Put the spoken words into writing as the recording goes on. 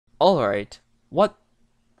Alright, what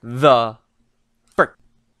the frick?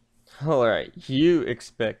 Alright, you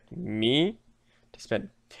expect me to spend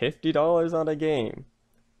 $50 on a game,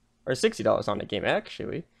 or $60 on a game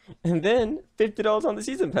actually, and then $50 on the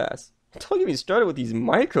season pass. Don't get me started with these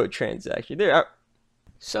microtransactions. They're out.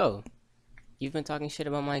 So, you've been talking shit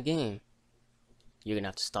about my game. You're gonna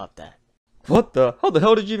have to stop that. What the? How the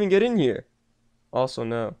hell did you even get in here? Also,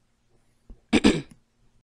 no.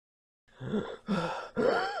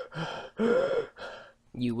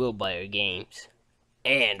 You will buy our games.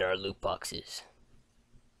 And our loot boxes.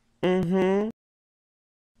 Mm-hmm.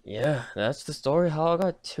 Yeah, that's the story how I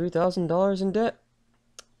got $2,000 in debt.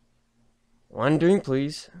 One drink,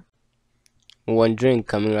 please. One drink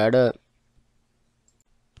coming right up.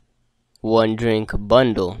 One drink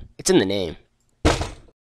bundle. It's in the name.